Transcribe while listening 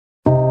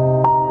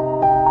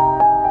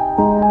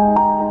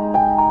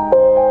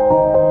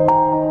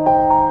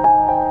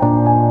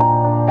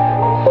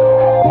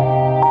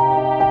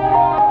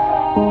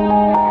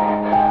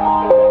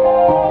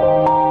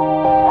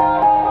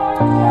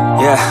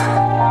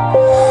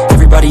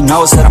Everybody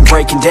knows that I'm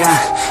breaking down.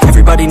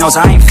 Everybody knows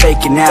I ain't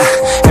faking now.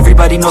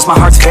 Everybody knows my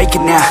heart's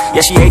faking now. Yeah,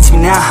 she hates me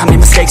now, I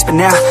made mistakes but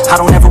now I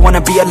don't ever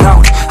wanna be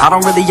alone. I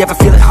don't really ever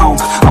feel at home.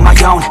 On my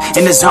own,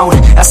 in the zone,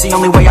 that's the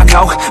only way I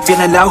know.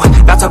 Feeling low,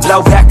 about to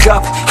blow back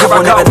up. I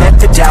won't ever let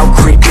the doubt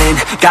creep in.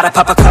 Gotta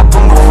pop a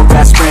couple more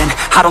aspirin.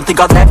 I don't think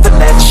I'll ever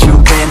let you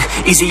in.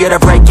 Easier to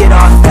break it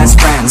off best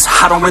friends.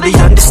 I don't really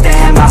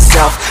understand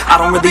myself. I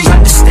don't really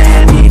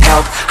understand, need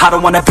help. I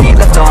don't wanna be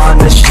left on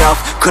the shelf.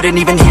 Couldn't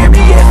even hear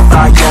me if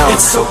I yelled.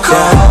 It's so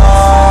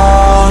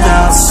cold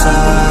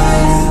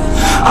outside.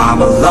 I'm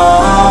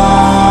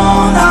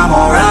alone, I'm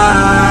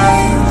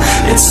alright.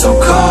 It's so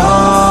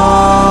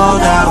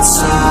cold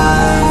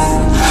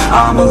outside.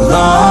 I'm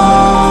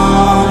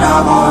alone,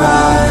 I'm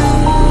alright.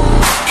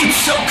 It's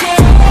so cold.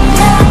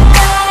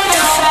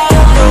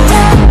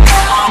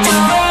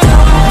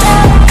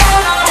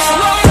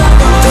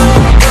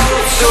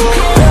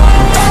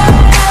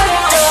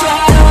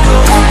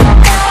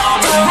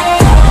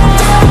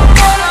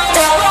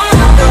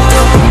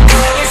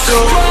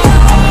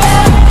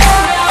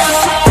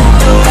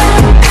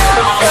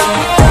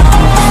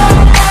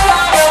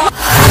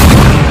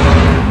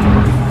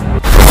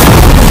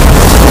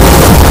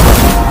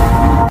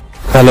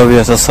 Hello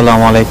viewers,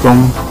 আসসালামু আলাইকুম।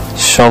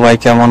 সবাই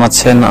কেমন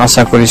আছেন?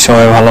 আশা করি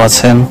সবাই ভালো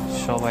আছেন।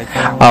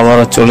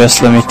 আবারও চলে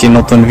আসলাম একটি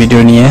নতুন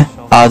ভিডিও নিয়ে।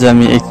 আজ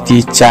আমি একটি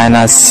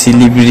চায়না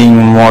স্লিপিং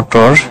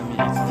মোটর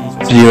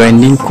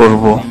রিওয়াইন্ডিং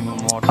করব।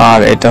 আর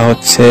এটা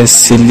হচ্ছে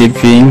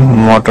স্লিপিং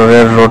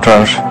মোটরের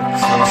রোটার,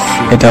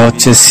 এটা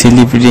হচ্ছে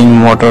স্লিপিং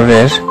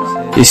মোটরের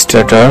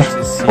স্টার্টার,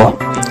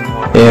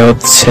 এ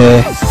হচ্ছে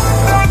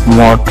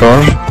মোটর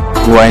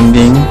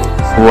ওয়াইন্ডিং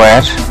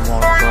ওয়্যার,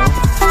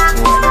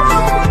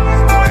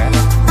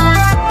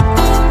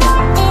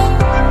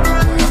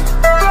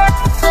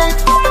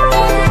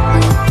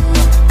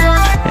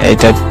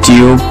 এটা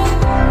টিউব,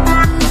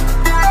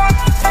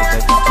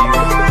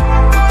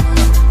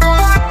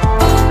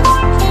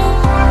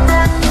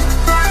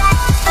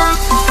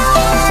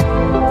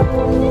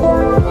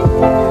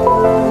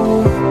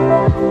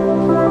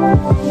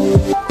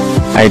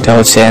 এটা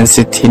হচ্ছে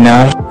এনসি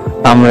থিনার।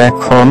 আমরা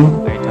এখন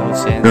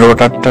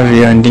রোটারটা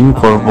রিওয়াইন্ডিং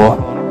করব।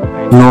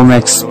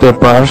 নোম্যাক্স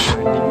পেপার,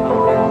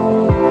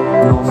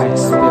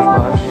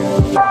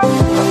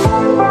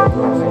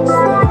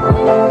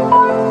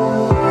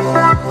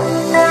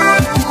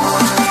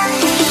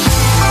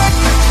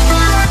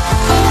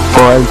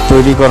 কয়েল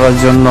তৈরি করার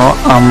জন্য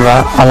আমরা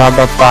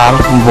আলাদা তার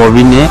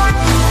ববিনে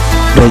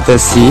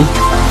ঢুকাইতেছি,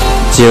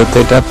 যেহেতু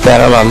এটা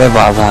প্যারালালে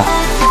বাঁধা।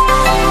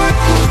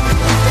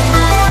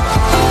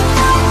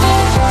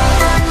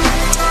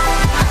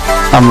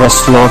 আমরা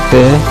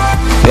স্লটে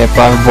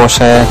পেপার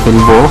বসায়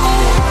ফেলবো।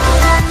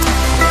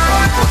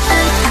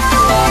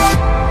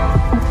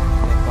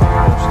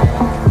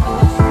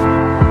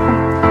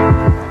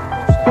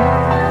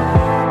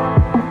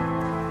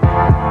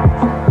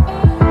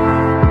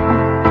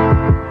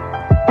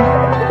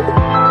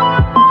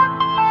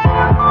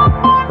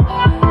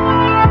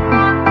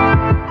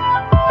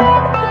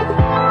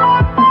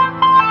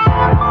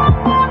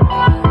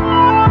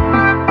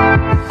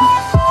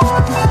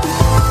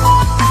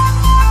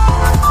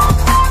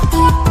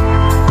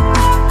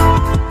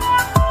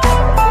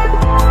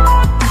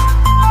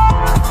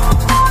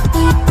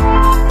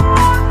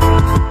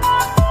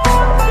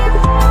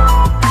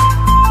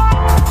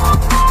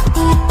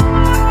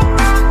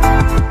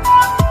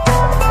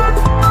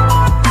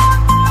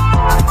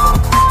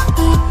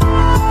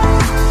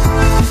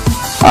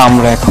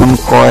 আমরা এখন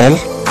কয়েল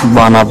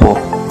বানাবো।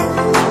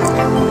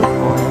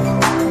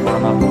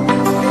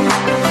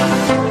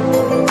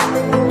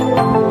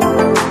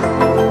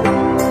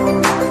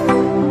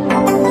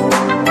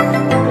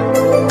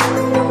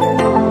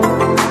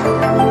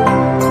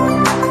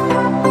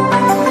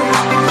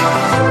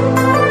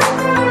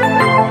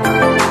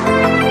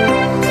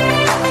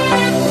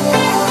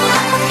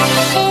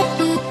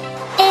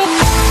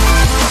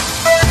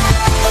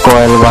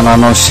 কয়েল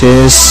বানানো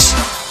শেষ,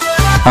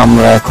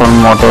 আমরা এখন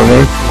মোটরে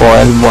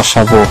কয়েল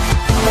বসাবো।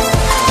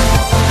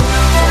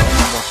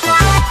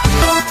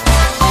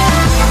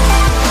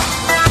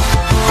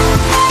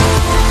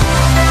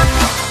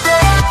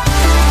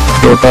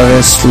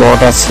 রোটারের স্লট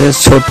আছে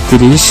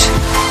 36,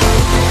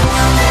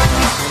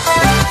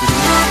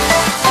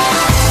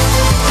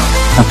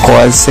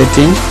 কয়েল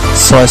সেটিং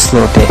 6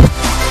 স্লটে।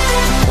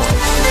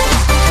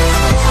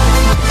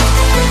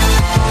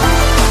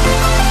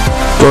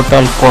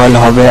 টোটাল কয়েল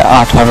হবে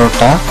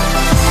 18টা,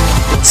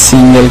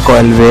 single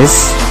coil base.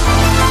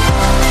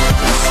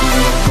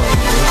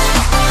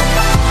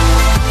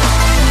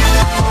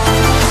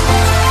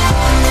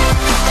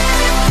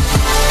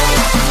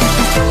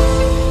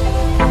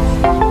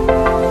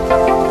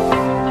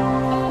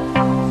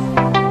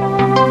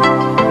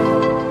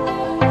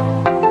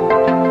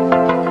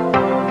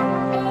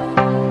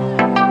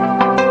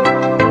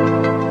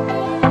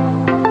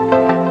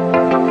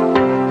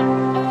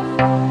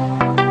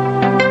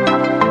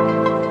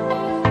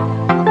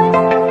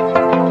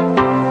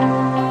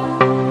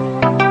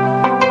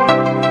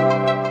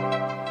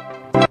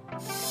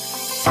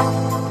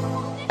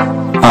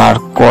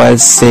 Coil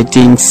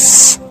settings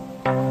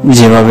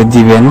যেভাবে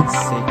দিবেন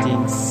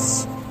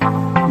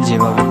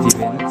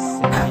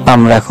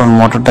আমরা এখন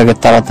মোটরটাকে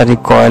তাড়াতাড়ি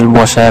কয়েল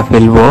বসায়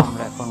ফেলবো।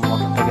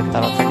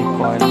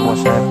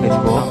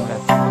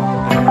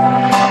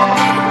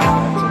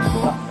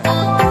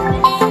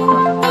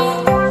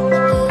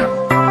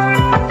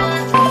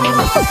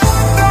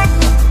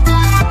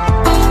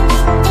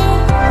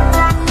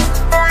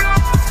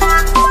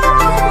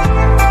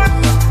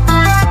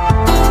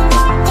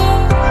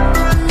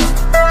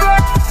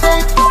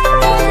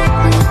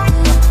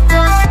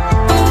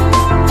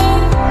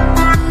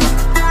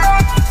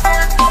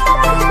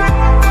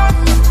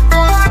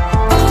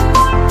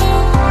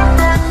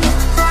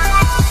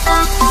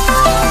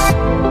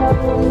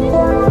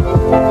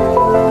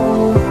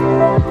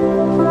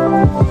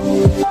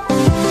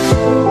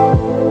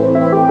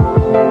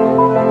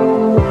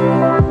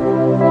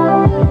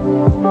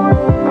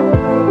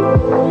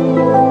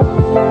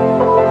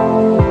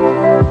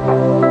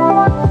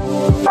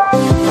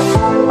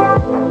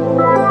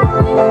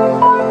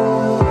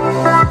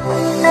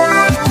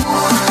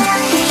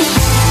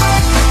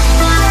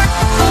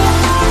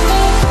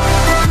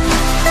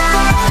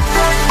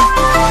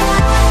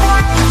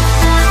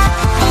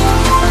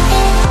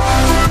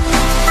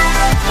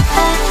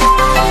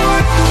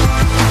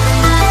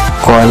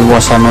 কয়েল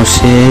বসানো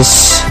শেষ।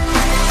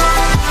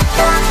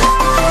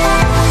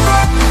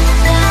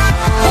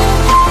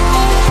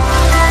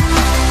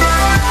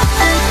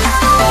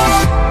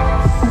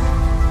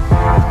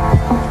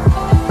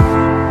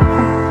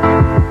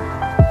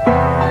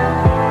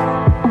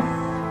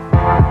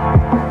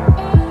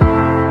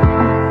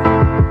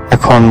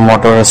 এখন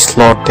মোটরের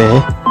স্লটে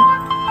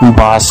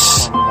বাস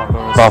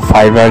বা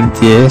ফাইবার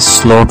দিয়ে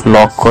স্লট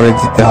লক করে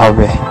দিতে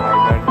হবে।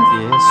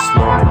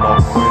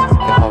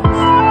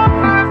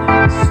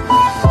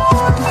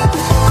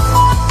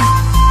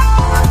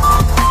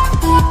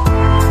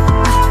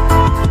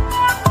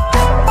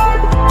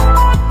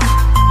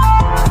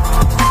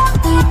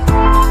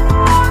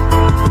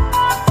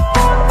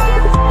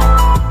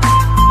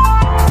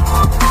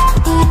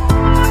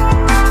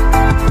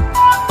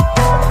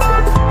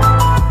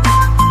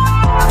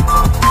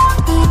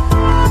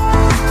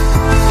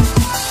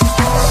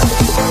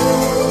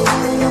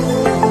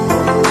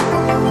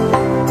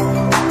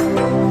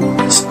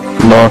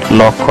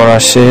 লক করা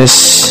শেষ।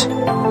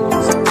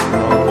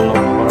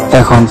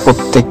 এখন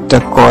প্রত্যেকটা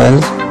কয়েল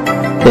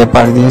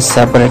পেপার দিয়ে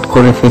সেপারেট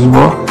করে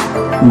ফেলবো।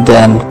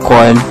 দেন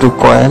coil two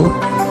coil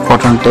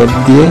cotton tape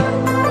দিয়ে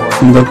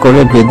সুন্দর করে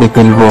বেঁধে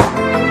ফেলবো।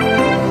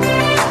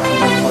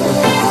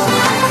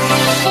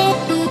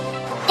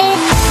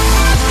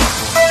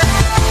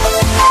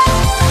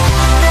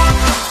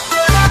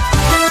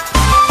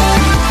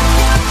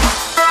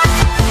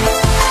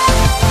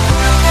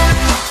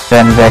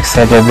 দেন ব্যাক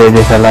সাইডে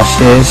বেঁধে ফেলা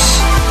শেষ।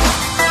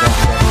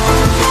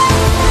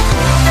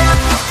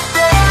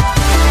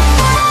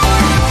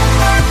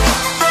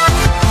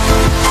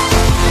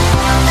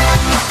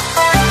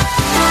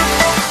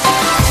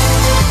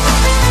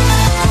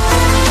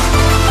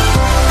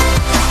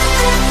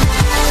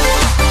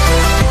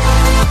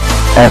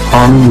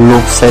 এখন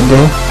লুপ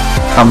সাইডে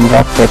আমরা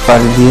পেপার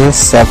দিয়ে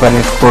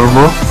সেপারেট করব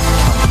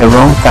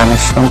এবং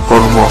কানেকশন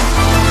করব।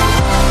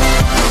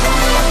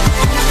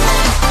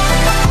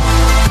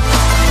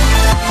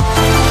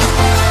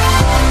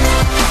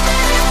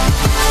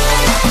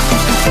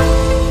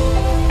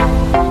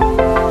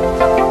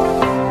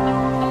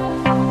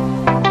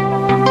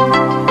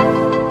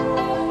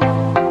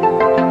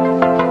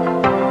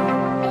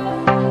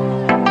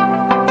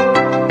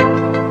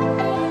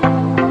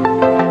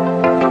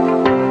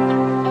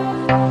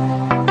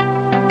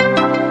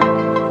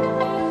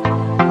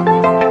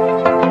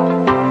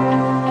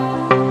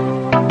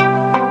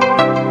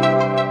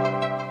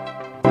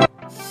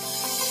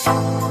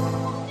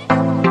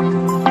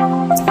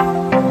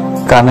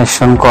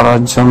 কানেকশন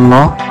করার জন্য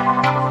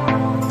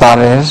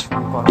তারের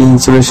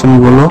ইনসুলেশন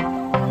গুলো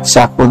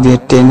চাকু দিয়ে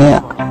টেনে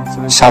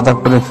সাদা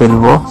করে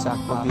ফেলবো।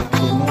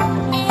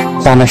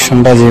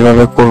 কানেকশনটা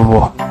যেভাবে করব,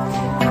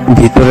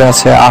 ভিতরে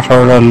আছে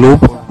 18টা লুপ,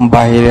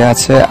 বাইরে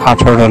আছে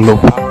 18টা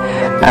লুপ।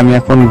 আমি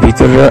এখন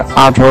ভিতরের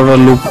 18টা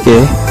লুপকে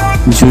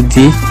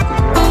যদি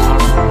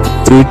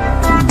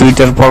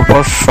দুইটার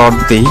পর শর্ট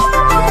দিই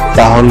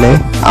তাহলে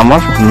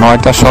আমার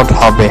 9টা শর্ট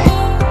হবে।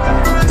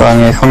 তো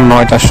আমি এখন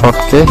 9টা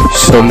শর্টকে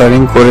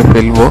সোল্ডারিং করে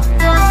ফেলবো।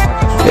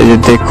 এই যে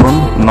দেখুন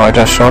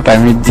 9টা শর্ট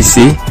আমি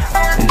দিছি।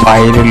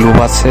 বাইরে লুপ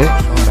আছে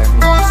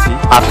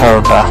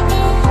 18টা।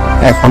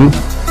 এখন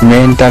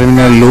মেইন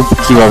টার্মিনাল লুপ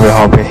কিভাবে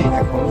হবে,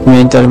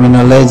 মেইন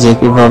টার্মিনালে যে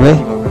কিভাবে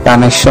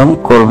কানেকশন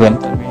করবেন।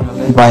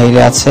 বাইরে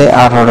আছে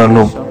 18টা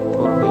লুপ।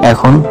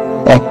 এখন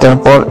একটার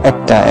পর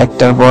একটা,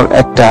 একটার পর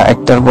একটা,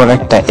 একটার পর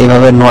একটা,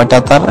 এইভাবে 9টা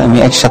তার আমি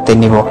একসাথে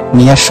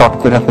নিয়ে শর্ট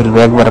করে ফেলবো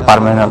একবারে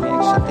পার্মানেন্ট।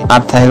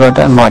 আর থাকে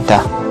 9টা।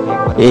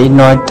 এই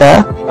 9টা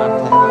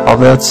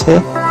হবে হচ্ছে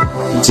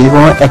যে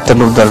কোনো একটা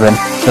লুপ ধরবেন।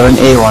 ধরেন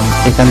A1,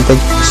 এখান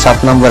থেকে 7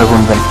 নম্বরে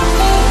গুনবেন।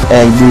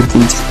 1 2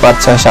 3 4 5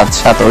 6 7,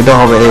 7 ওইটা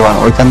হবে A1।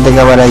 ওইখান থেকে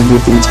আবার 1 2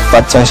 3 4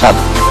 5 6 7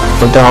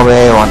 ওইটা হবে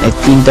A1। এই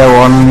তিনটা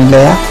 1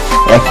 মিলে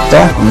একটা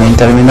মেইন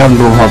টার্মিনাল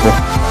লুপ হবে।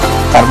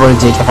 তারপরে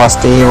যেটা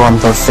ফার্স্টে A1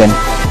 ধরছেন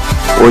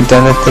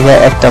ওইটার থেকে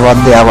একটা বাদ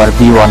দিয়ে আবার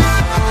B1,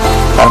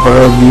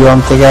 তারপরে B1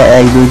 থেকে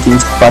 1 2 3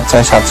 4 5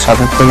 6 7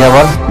 7 থেকে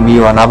আবার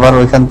B1, আবার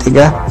ওইখান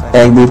থেকে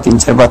 1 2 3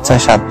 4 5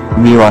 6 7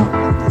 B1,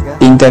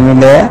 তিনটা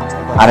মিলে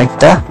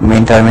আরেকটা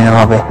মেইন টার্মিনাল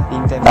হবে।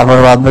 তারপর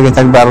বাদ বাকি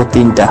থাকবে আরো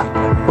তিনটা,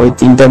 ওই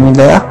তিনটা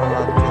মিলে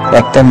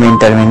একটা মেইন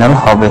টার্মিনাল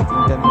হবে।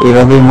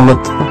 এভাবেই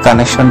মূলত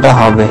কানেকশনটা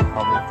হবে।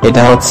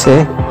 এটা হচ্ছে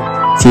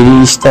 3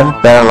 স্টার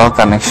প্যারালাল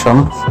কানেকশন।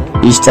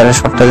 স্টারের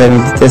শর্টটা আমি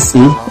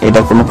দিতেছি,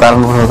 এটা কোনো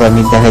কারণবশত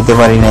আমি দেখাইতে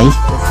পারি নাই।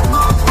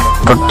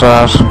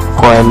 মোটরটার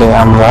কয়েলে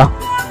আমরা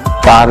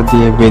তার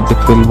দিয়ে বেঁধে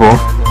ফেলবো।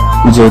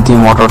 যদি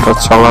মোটরটা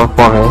চলার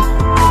পরে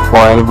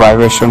কয়েল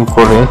ভাইব্রেশন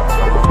করে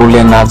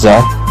খুলে না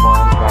যায়,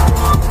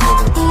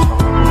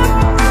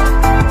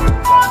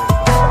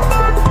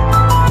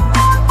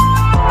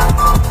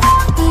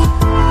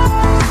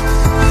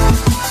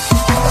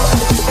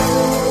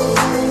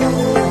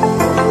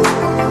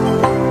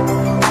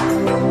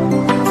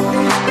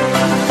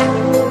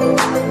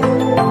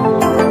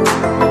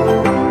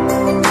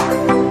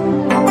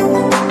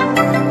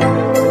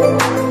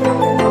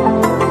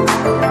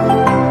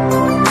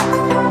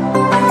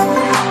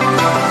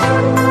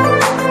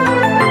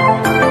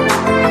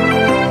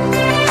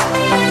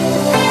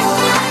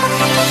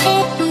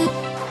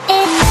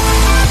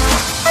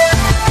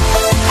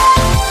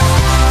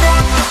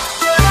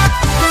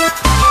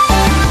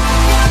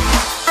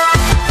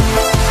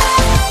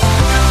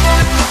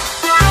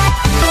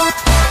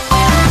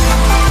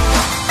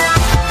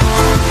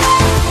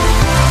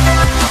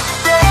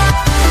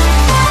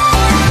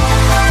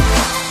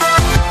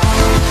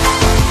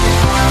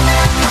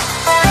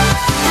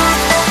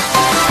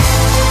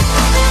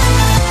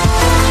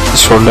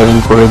 সোল্ডারিং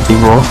করে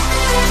দিব।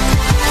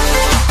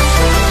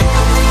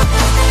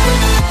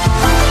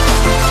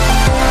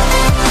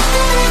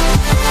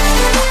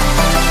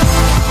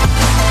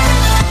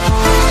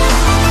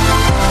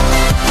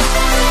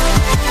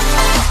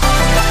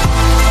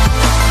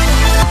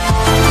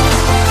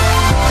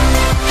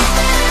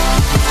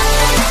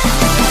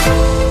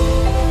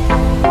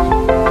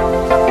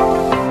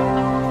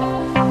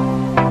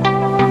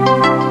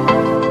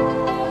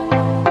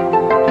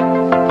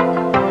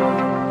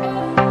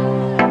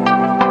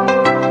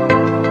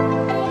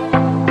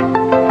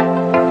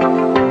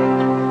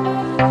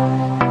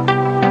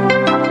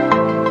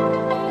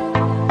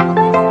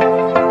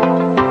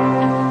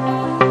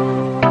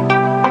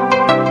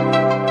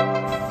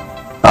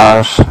 আর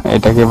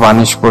এটাকে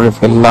বানিশ করে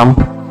ফেললাম।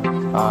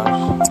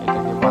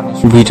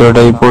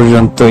 ভিডিওটা এই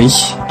পর্যন্তই।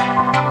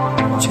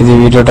 যদি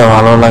ভিডিওটা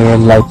ভালো লাগে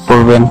লাইক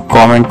করবেন,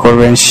 কমেন্ট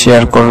করবেন,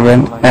 শেয়ার করবেন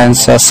এন্ড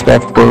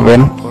সাবস্ক্রাইব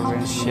করবেন।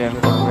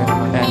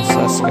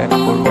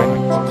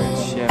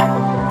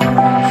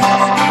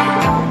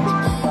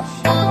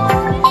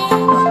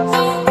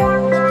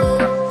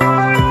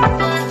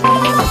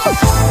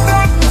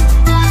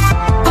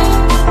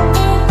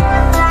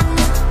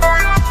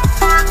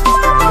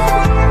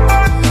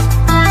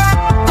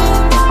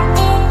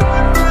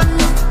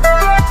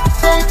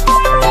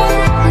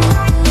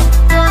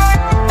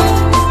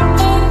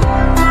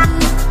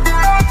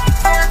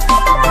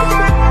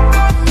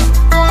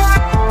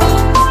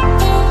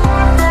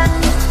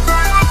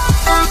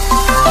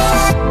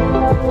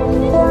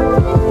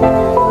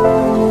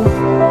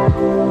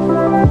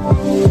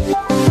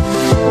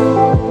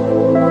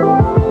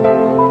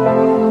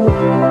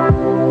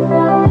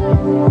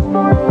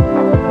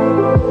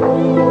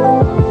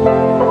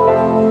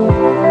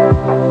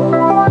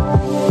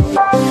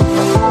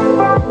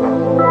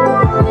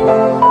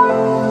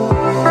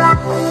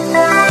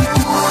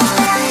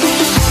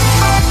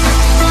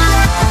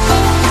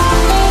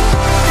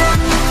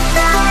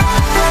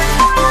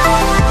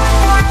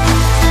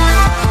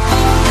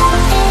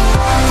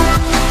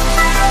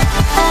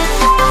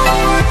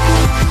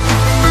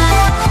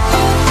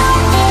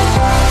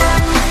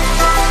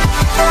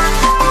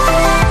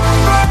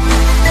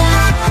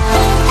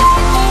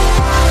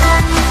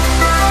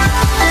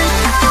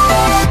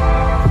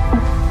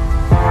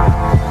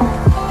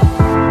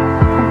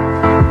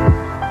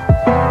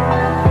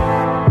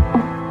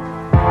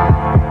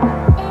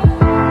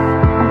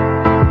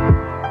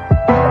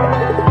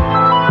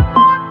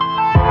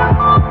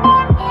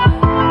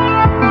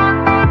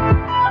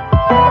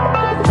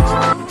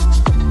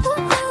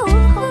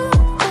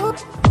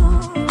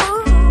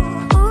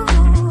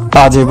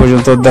 আজ এই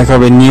পর্যন্ত,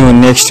 দেখাবে নিউ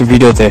নেক্সট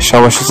ভিডিওতে।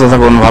 সবাই সুস্থ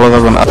থাকুন, ভালো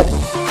থাকুন।